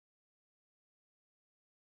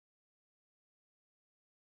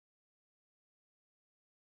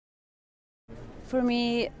For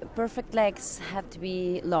me, perfect legs have to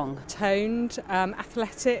be long. Toned,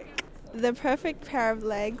 athletic. The perfect pair of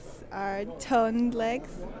legs are toned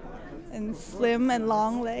legs and slim and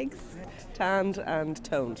long legs. Tanned and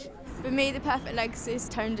toned. For me, the perfect legs is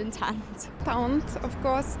toned and tanned. Toned, of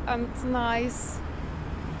course, and nice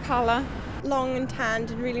colour. Long and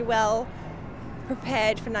tanned and really well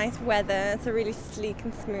prepared for nice weather, so really sleek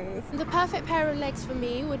and smooth. The perfect pair of legs for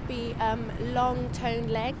me would be long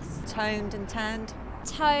toned legs. Toned and tanned.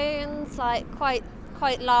 Toned, like quite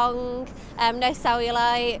long, no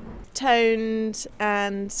cellulite. Toned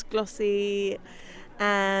and glossy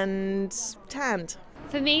and tanned.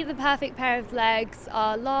 For me, the perfect pair of legs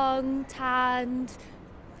are long, tanned,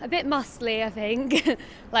 a bit muscly, I think,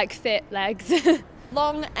 like fit legs.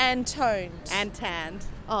 Long and toned. And tanned.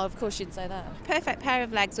 Oh, of course you'd say that. Perfect pair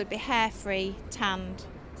of legs would be hair-free, tanned,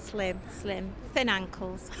 slim, thin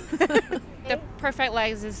ankles. The perfect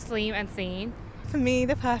legs is slim and thin. For me,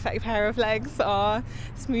 the perfect pair of legs are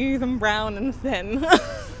smooth and brown and thin.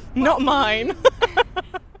 Not mine.